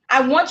 Yes.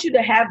 I want you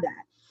to have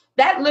that.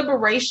 That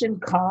liberation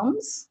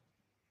comes,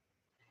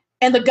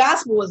 and the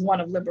gospel is one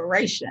of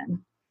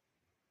liberation.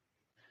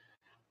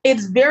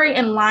 It's very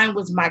in line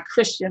with my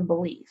Christian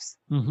beliefs.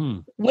 Mm-hmm.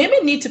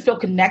 Women need to feel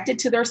connected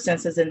to their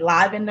senses and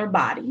live in their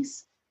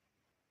bodies,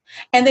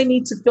 and they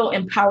need to feel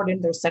empowered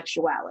in their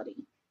sexuality.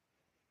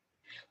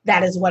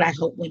 That is what I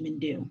hope women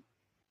do.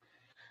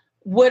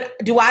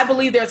 Do I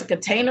believe there's a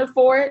container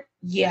for it?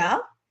 Yeah,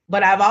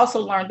 but I've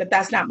also learned that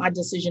that's not my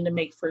decision to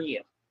make for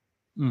you.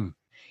 Mm.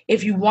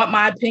 If you want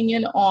my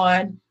opinion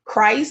on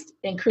Christ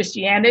and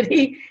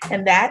Christianity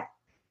and that,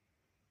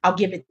 I'll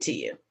give it to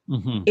you.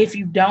 Mm-hmm. If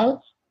you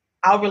don't,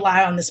 I'll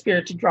rely on the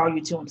Spirit to draw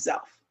you to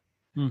himself.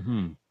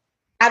 Mm-hmm.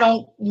 I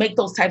don't make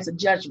those types of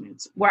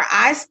judgments. Where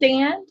I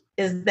stand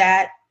is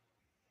that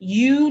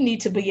you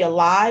need to be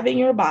alive in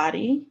your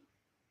body.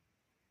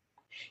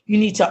 You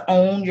need to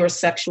own your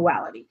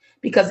sexuality,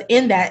 because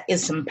in that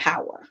is some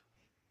power.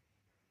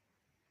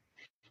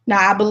 Now,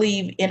 I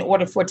believe in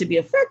order for it to be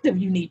effective,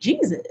 you need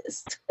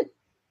Jesus.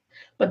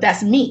 But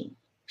that's me.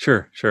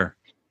 Sure.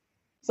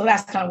 So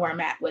that's kind of where I'm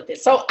at with it.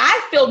 So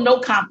I feel no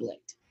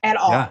conflict at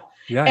all.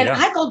 Yeah.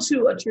 I go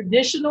to a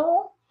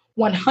traditional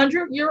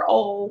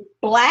 100-year-old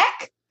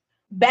Black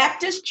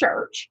Baptist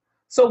church.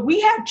 So we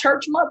have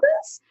church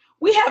mothers.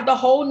 We have the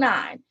whole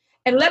nine.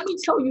 And let me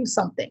tell you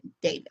something,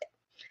 David.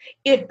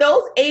 If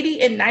those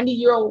 80 and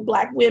 90-year-old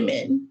Black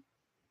women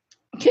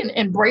can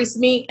embrace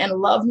me and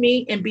love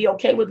me and be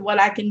okay with what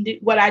I can do,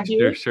 what I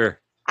do, Sure.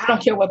 I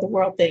don't care what the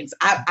world thinks.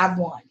 I've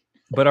won.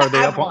 But are they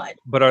I've won.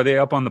 But are they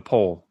up on the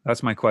poll?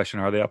 That's my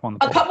question. Are they up on the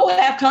poll? A couple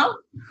have come.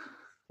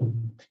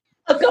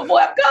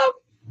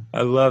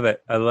 I love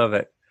it.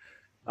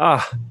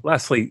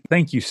 Leslie,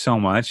 thank you so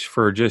much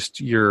for just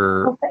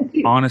your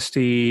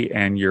honesty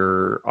and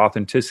your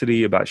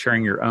authenticity about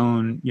sharing your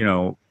own,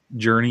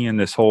 journey in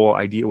this whole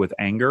idea with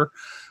anger.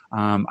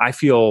 I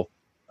feel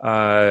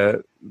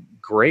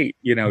great,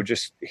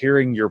 just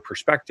hearing your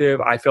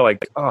perspective. I feel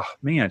like, oh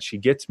man, she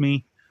gets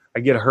me. I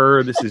get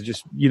her. This is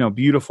just,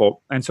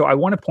 beautiful. And so I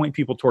want to point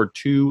people toward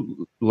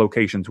two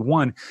locations.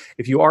 One,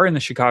 if you are in the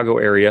Chicago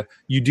area,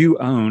 you do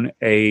own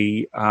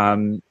a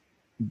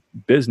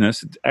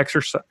business,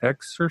 Sexercise.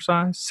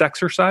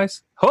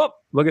 Oh,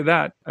 look at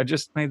that. I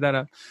just made that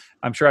up.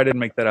 I'm sure I didn't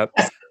make that up.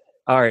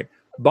 All right.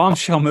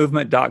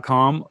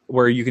 Bombshellmovement.com,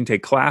 where you can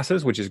take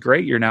classes, which is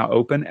great. You're now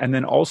open. And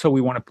then also we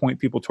want to point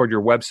people toward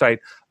your website,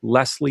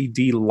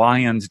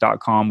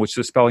 LeslieDLyons.com, which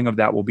the spelling of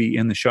that will be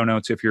in the show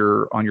notes. If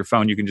you're on your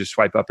phone, you can just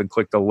swipe up and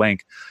click the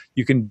link.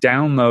 You can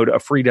download a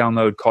free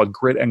download called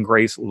Grit and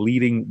Grace,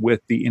 Leading with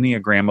the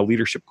Enneagram, a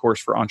leadership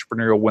course for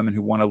entrepreneurial women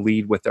who want to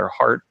lead with their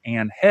heart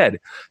and head.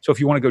 So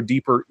if you want to go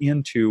deeper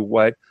into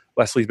what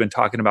Leslie's been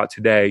talking about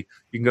today,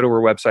 you can go to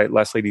her website,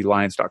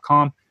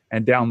 LeslieDLyons.com,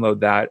 and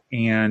download that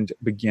and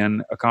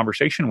begin a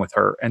conversation with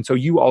her. And so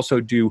you also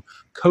do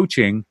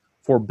coaching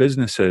for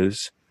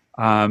businesses.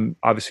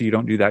 Obviously, you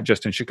don't do that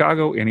just in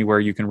Chicago, anywhere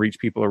you can reach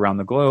people around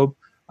the globe.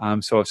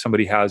 So if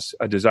somebody has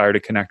a desire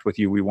to connect with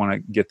you, we want to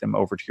get them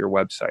over to your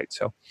website.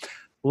 So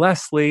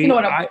Leslie. You know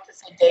what I want to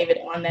say, David,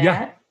 on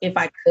that, if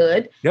I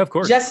could? Yeah, of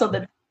course. Just so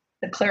that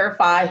to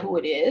clarify who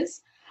it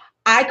is.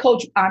 I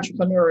coach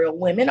entrepreneurial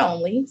women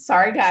only.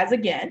 Sorry, guys,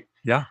 again.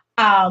 Yeah.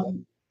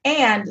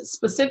 And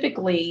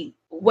specifically,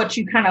 what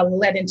you kind of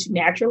led into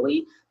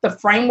naturally, the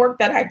framework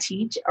that I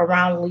teach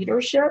around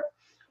leadership,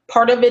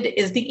 part of it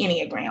is the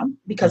Enneagram,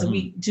 because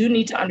we do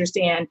need to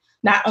understand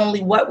not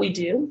only what we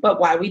do, but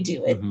why we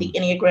do it. The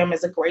Enneagram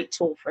is a great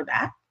tool for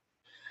that.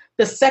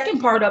 The second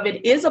part of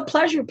it is a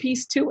pleasure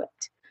piece to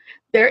it.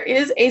 There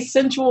is a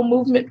sensual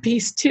movement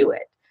piece to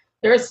it.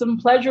 There are some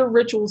pleasure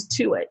rituals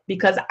to it,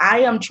 because I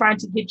am trying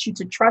to get you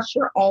to trust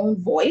your own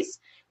voice,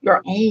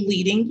 your own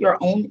leading, your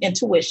own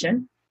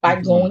intuition by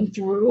going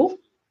through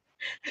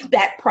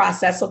that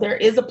process. So there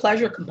is a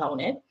pleasure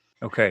component.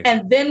 Okay.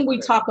 And then we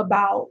talk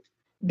about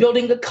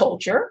building a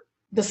culture,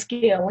 the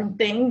scaling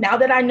thing. Now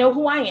that I know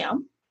who I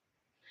am,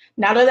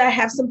 now that I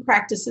have some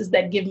practices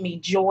that give me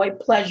joy,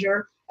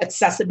 pleasure,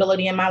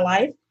 accessibility in my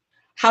life,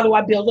 how do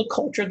I build a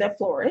culture that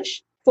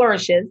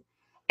flourishes?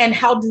 And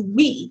how do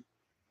we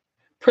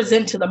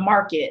present to the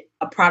market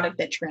a product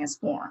that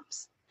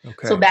transforms?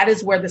 Okay. So that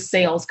is where the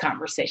sales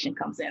conversation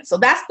comes in. So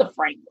that's the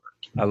framework.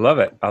 I love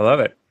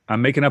it.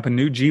 I'm making up a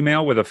new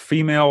Gmail with a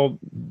female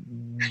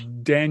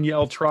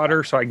Danielle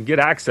Trotter so I can get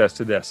access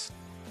to this.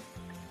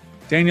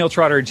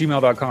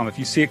 DanielleTrotter@gmail.com. If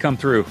you see it come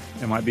through,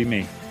 it might be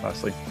me,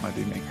 Leslie. It might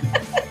be me.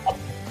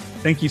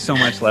 Thank you so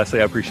much,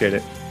 Leslie. I appreciate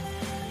it.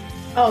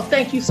 Oh,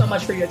 thank you so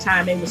much for your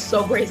time. It was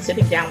so great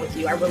sitting down with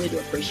you. I really do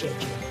appreciate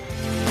you.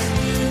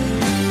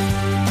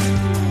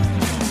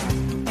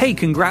 Hey,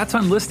 congrats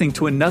on listening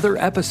to another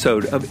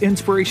episode of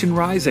Inspiration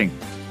Rising.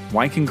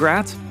 Why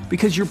congrats?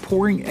 Because you're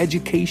pouring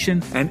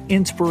education and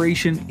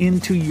inspiration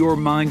into your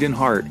mind and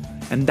heart.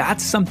 And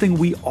that's something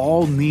we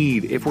all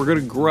need if we're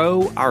going to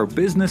grow our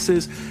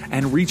businesses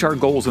and reach our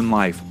goals in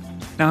life.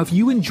 Now, if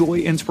you enjoy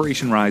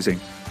Inspiration Rising,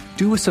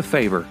 do us a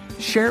favor,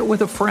 share it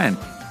with a friend.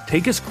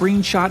 Take a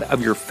screenshot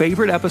of your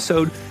favorite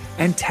episode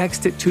and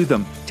text it to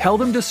them. Tell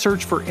them to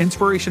search for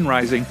Inspiration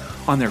Rising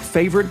on their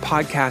favorite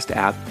podcast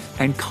app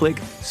and click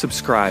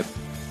subscribe.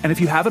 And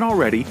if you haven't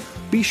already,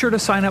 be sure to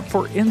sign up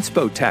for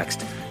Inspo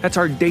Text. That's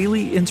our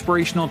daily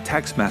inspirational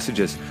text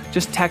messages.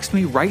 Just text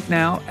me right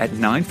now at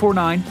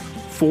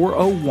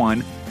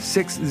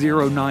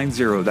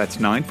 949-401-6090. That's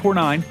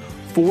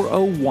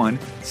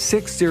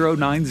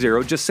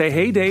 949-401-6090. Just say,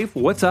 hey, Dave,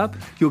 what's up?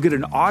 You'll get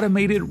an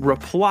automated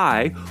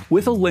reply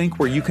with a link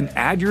where you can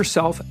add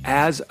yourself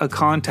as a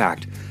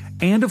contact.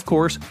 And of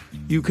course,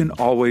 you can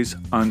always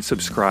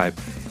unsubscribe.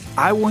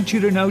 I want you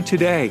to know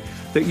today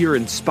that you're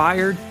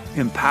inspired,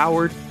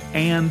 empowered,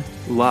 and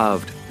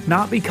loved.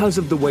 Not because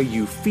of the way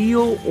you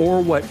feel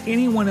or what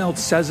anyone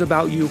else says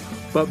about you,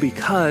 but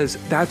because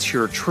that's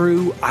your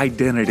true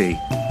identity.